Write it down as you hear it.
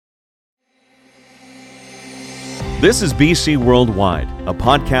This is BC Worldwide, a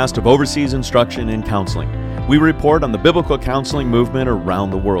podcast of overseas instruction and counseling. We report on the biblical counseling movement around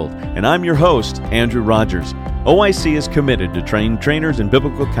the world, and I'm your host, Andrew Rogers. OIC is committed to train trainers in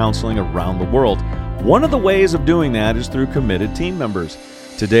biblical counseling around the world. One of the ways of doing that is through committed team members.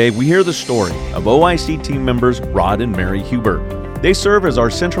 Today, we hear the story of OIC team members Rod and Mary Huber. They serve as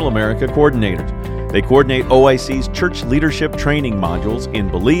our Central America coordinators. They coordinate OIC's church leadership training modules in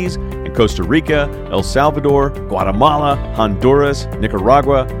Belize, in Costa Rica, El Salvador, Guatemala, Honduras,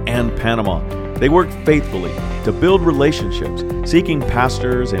 Nicaragua, and Panama. They work faithfully to build relationships, seeking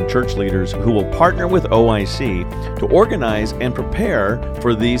pastors and church leaders who will partner with OIC to organize and prepare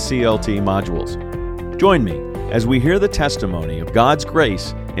for these CLT modules. Join me as we hear the testimony of God's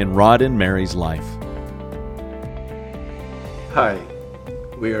grace in Rod and Mary's life. Hi,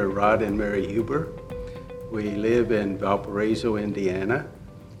 we are Rod and Mary Huber. We live in Valparaiso, Indiana,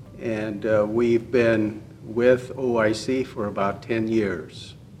 and we've been with OIC for about 10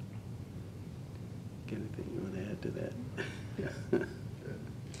 years. Anything you want to add to that? Good.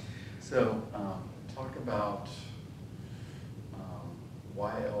 So, talk about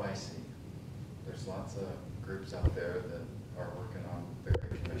why OIC. There's lots of groups out there that are working on the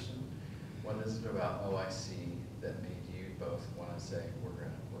Great Commission. What is it about OIC that made you both want to say we're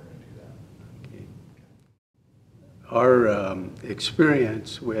going to do that? Our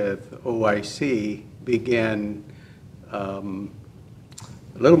experience with OIC began a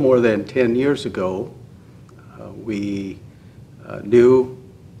little more than 10 years ago. We knew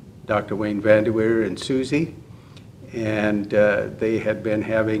Dr. Wayne Vanderweer and Susie, and they had been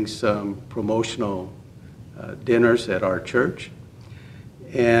having some promotional dinners at our church.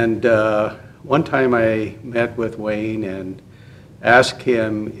 And one time I met with Wayne and asked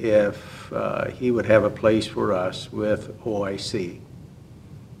him if he would have a place for us with OIC.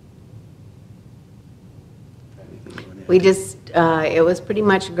 We just, it was pretty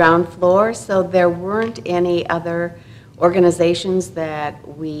much ground floor, so there weren't any other organizations that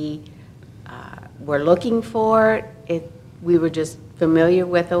we were looking for. We were just familiar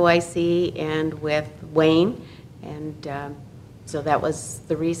with OIC and with Wayne, and so that was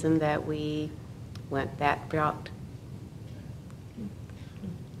the reason that we went that route.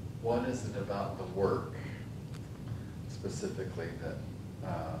 What is it about the work specifically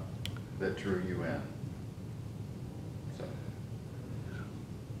that drew you in? So.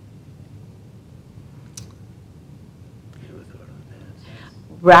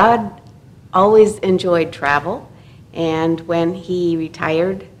 Rod always enjoyed travel, and when he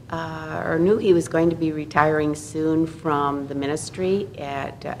retired, or knew he was going to be retiring soon from the ministry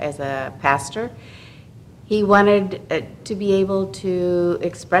as a pastor, he wanted to be able to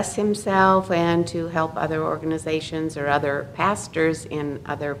express himself and to help other organizations or other pastors in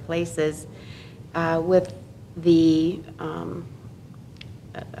other places with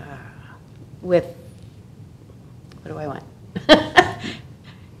what do I want?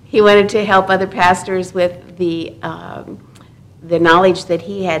 He wanted to help other pastors with the knowledge that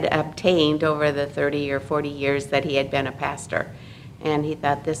he had obtained over the 30 or 40 years that he had been a pastor. And he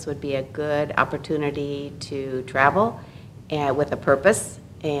thought this would be a good opportunity to travel with a purpose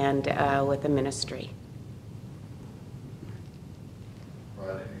and with a ministry.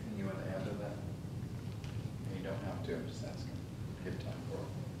 Rod, anything you want to add to that? You don't have to, I'm just asking. Give time for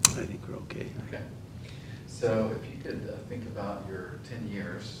it. I think we're okay. Okay. So if you could think about your 10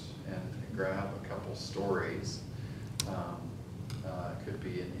 years and grab a couple stories. It could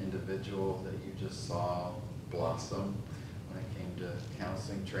be an individual that you just saw blossom when it came to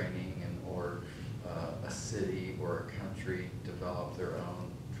counseling training, or a city or a country develop their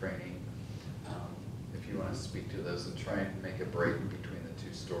own training. If you want to speak to those and try and make a break between the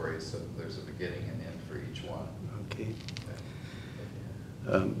two stories so there's a beginning and end for each one. Okay.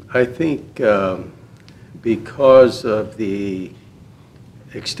 I think because of the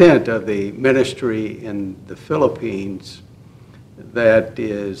extent of the ministry in the Philippines, that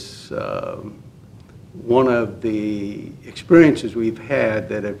is one of the experiences we've had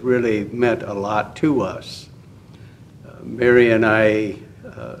that have really meant a lot to us. Mary and I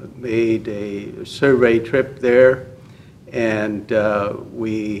made a survey trip there, and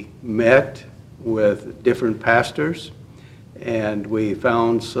we met with different pastors, and we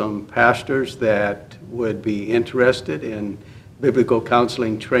found some pastors that would be interested in biblical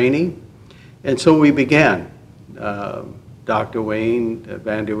counseling training, and so we began. Dr. Wayne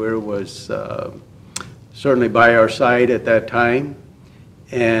Vanderweer was certainly by our side at that time,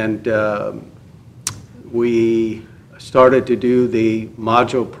 and we started to do the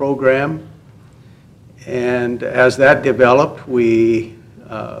module program, and as that developed, we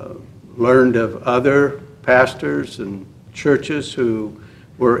learned of other pastors and churches who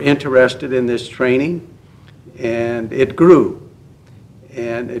were interested in this training, and it grew.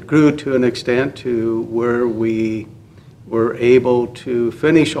 And it grew to an extent to where we were able to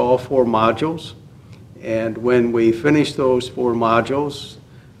finish all 4 modules. And when we finished those 4 modules,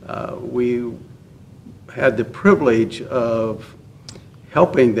 we had the privilege of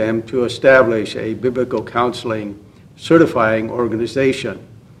helping them to establish a biblical counseling certifying organization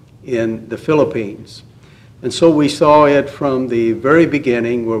in the Philippines. And so we saw it from the very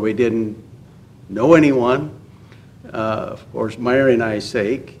beginning, where we didn't know anyone, of course, Mary and I's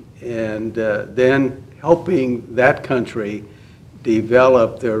sake, and then helping that country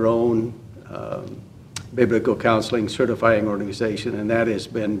develop their own biblical counseling certifying organization, and that has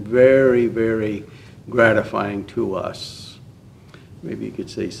been very, very gratifying to us. Maybe you could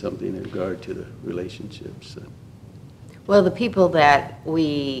say something in regard to the relationships. Well, the people that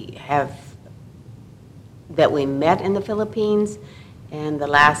we met in the Philippines, and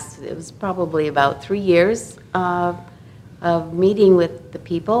it was probably about 3 years of meeting with the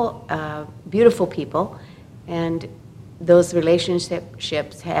people, beautiful people, and those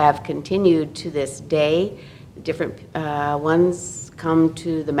relationships have continued to this day. Different ones come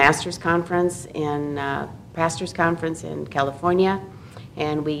to the Masters Conference and Pastors Conference in California,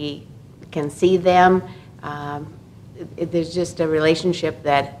 and we can see them. There's just a relationship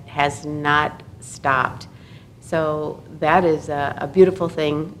that has not stopped. So that is a beautiful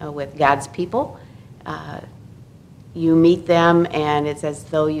thing with God's people. You meet them, and it's as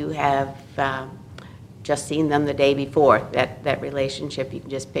though you have just seen them the day before. That relationship you can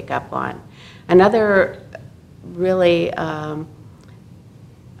just pick up on. Another really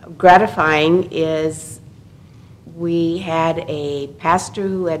gratifying is we had a pastor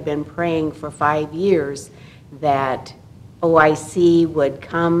who had been praying for 5 years that OIC would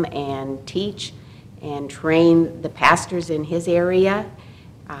come and teach and train the pastors in his area.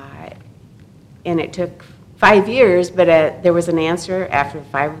 And it took 5 years, but there was an answer after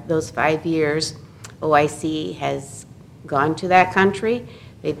those 5 years. OIC has gone to that country.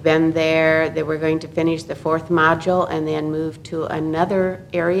 They've been there. They were going to finish the 4th module and then move to another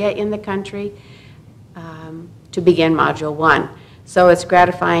area in the country to begin Module 1. So it's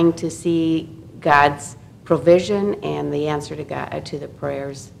gratifying to see God's provision and the answer to the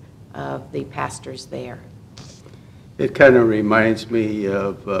prayers of the pastors there. It kind of reminds me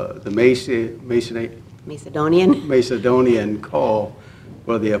of the Macedonian call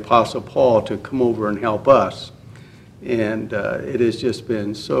for the Apostle Paul to come over and help us. And it has just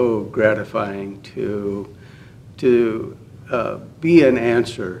been so gratifying to be an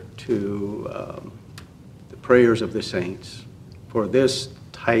answer to the prayers of the saints for this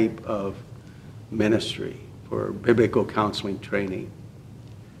type of ministry, for biblical counseling training.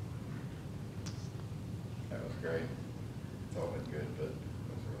 That was great. It's all been good, but it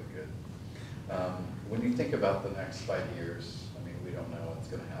was really good. When you think about the next 5 years, I mean, we don't know what's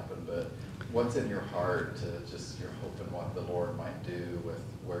going to happen, but what's in your heart to just your hope and what the Lord might do with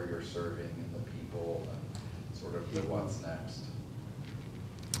where you're serving and the people and sort of the what's next?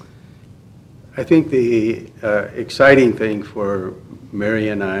 I think the exciting thing for Mary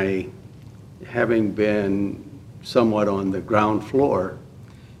and I, having been somewhat on the ground floor,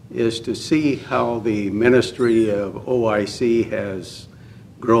 is to see how the ministry of OIC has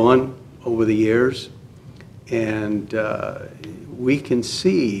grown over the years. And we can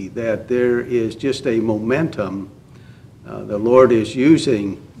see that there is just a momentum. The Lord is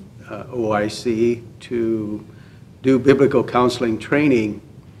using OIC to do biblical counseling training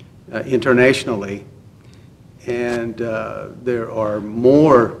internationally. And there are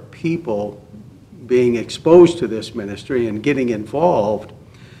more people being exposed to this ministry and getting involved.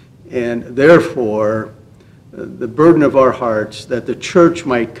 And therefore, the burden of our hearts that the church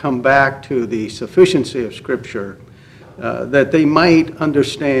might come back to the sufficiency of Scripture, that they might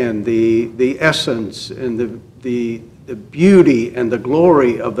understand the essence and the beauty and the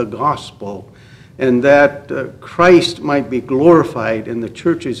glory of the gospel, and that Christ might be glorified in the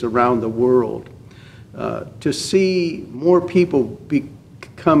churches around the world. To see more people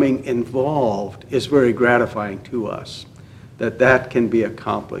becoming involved is very gratifying to us, that can be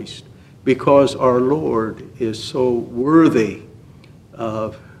accomplished, because our Lord is so worthy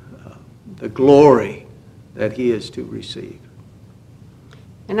of the glory that he is to receive.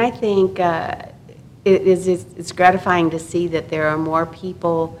 And I think it's gratifying to see that there are more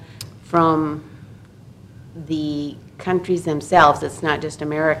people from the countries themselves. It's not just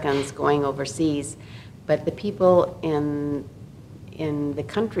Americans going overseas, but the people in the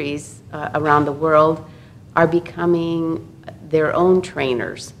countries around the world are becoming their own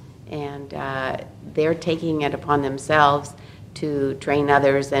trainers and they're taking it upon themselves to train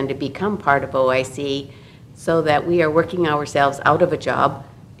others and to become part of OIC, so that we are working ourselves out of a job,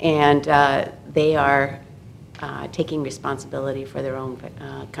 and they are taking responsibility for their own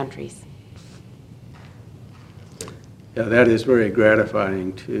countries. Yeah, that is very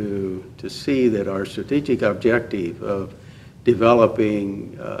gratifying to see that our strategic objective of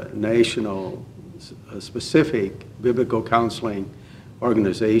developing national specific biblical counseling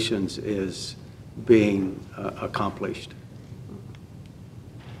organizations is being accomplished.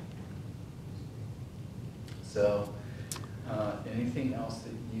 So, anything else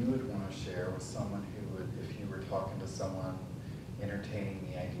that you would want to share with someone who would, if you were talking to someone entertaining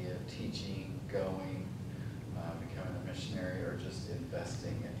the idea of teaching, going, becoming a missionary, or just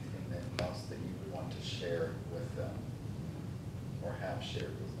investing, anything else that you would want to share with them or have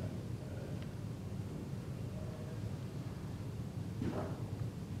shared with them?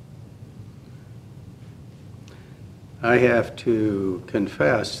 I have to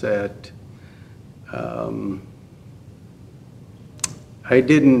confess that I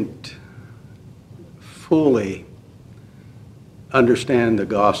didn't fully understand the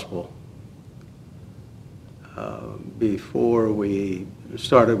gospel before we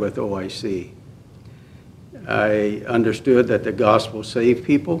started with OIC. I understood that the gospel saved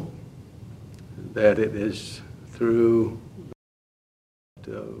people, that it is through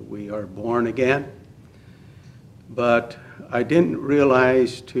we are born again, but I didn't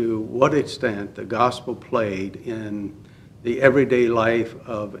realize to what extent the gospel played in the everyday life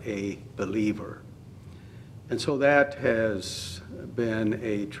of a believer. And so that has been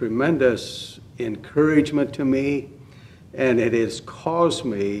a tremendous encouragement to me, and it has caused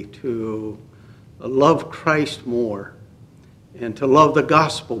me to love Christ more and to love the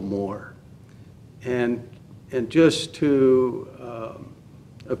gospel more, and just to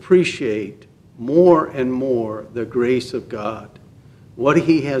appreciate more and more the grace of God, what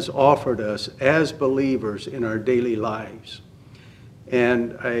He has offered us as believers in our daily lives.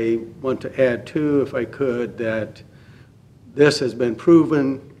 And I want to add too, if I could, that this has been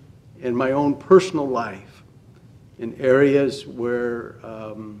proven in my own personal life in areas where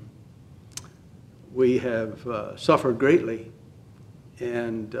we have suffered greatly,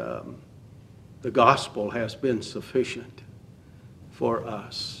 and the gospel has been sufficient for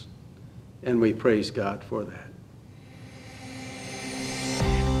us. And we praise God for that.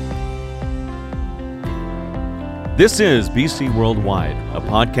 This is BC Worldwide, a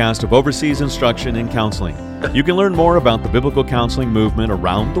podcast of overseas instruction and counseling. You can learn more about the biblical counseling movement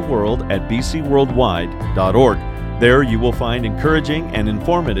around the world at bcworldwide.org. There you will find encouraging and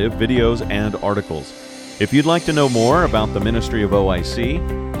informative videos and articles. If you'd like to know more about the ministry of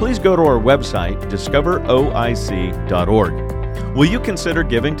OIC, please go to our website, discoveroic.org. Will you consider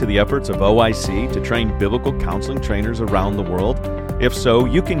giving to the efforts of OIC to train biblical counseling trainers around the world? If so,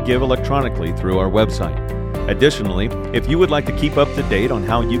 you can give electronically through our website. Additionally, if you would like to keep up to date on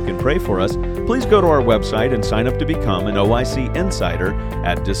how you can pray for us, please go to our website and sign up to become an OIC Insider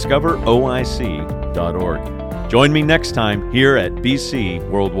at discoveroic.org. Join me next time here at BC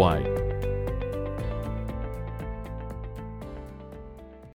Worldwide.